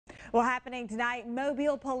Well, happening tonight,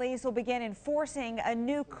 Mobile police will begin enforcing a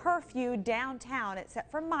new curfew downtown. It's set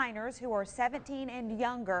for minors who are 17 and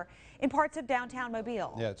younger in parts of downtown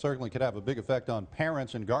Mobile. Yeah, it certainly could have a big effect on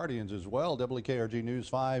parents and guardians as well. WKRG News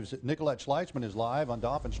 5's Nicolette Schleitzman is live on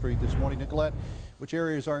Dauphin Street this morning. Nicolette, which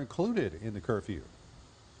areas are included in the curfew?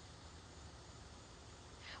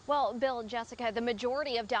 Well, Bill and Jessica, the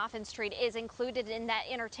majority of Dauphin Street is included in that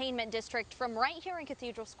entertainment district from right here in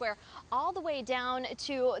Cathedral Square all the way down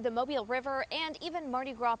to the Mobile River and even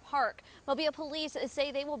Mardi Gras Park. Mobile police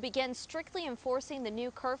say they will begin strictly enforcing the new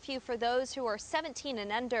curfew for those who are 17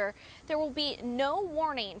 and under. There will be no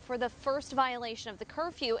warning for the first violation of the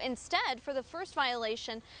curfew. Instead, for the first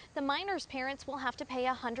violation, the minor's parents will have to pay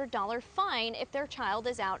a $100 fine if their child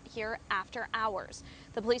is out here after hours.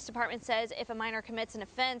 The police department says if a minor commits an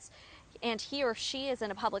offense and he or she is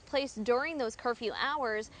in a public place during those curfew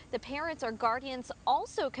hours, the parents or guardians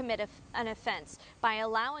also commit an offense by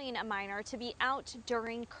allowing a minor to be out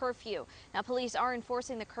during curfew. Now, police are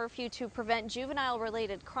enforcing the curfew to prevent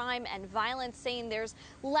juvenile-related crime and violence, saying there's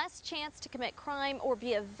less chance to commit crime or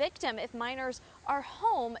be a victim if minors are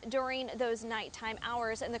home during those nighttime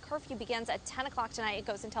hours. And the curfew begins at 10 o'clock tonight. It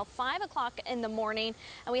goes until 5 o'clock in the morning.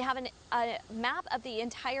 And we have a map of the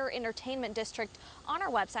entire entertainment district on our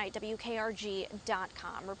website,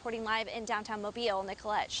 WKRG.com. Reporting live in downtown Mobile,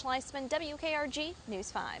 Nicolette Schleitzman, WKRG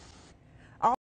News 5.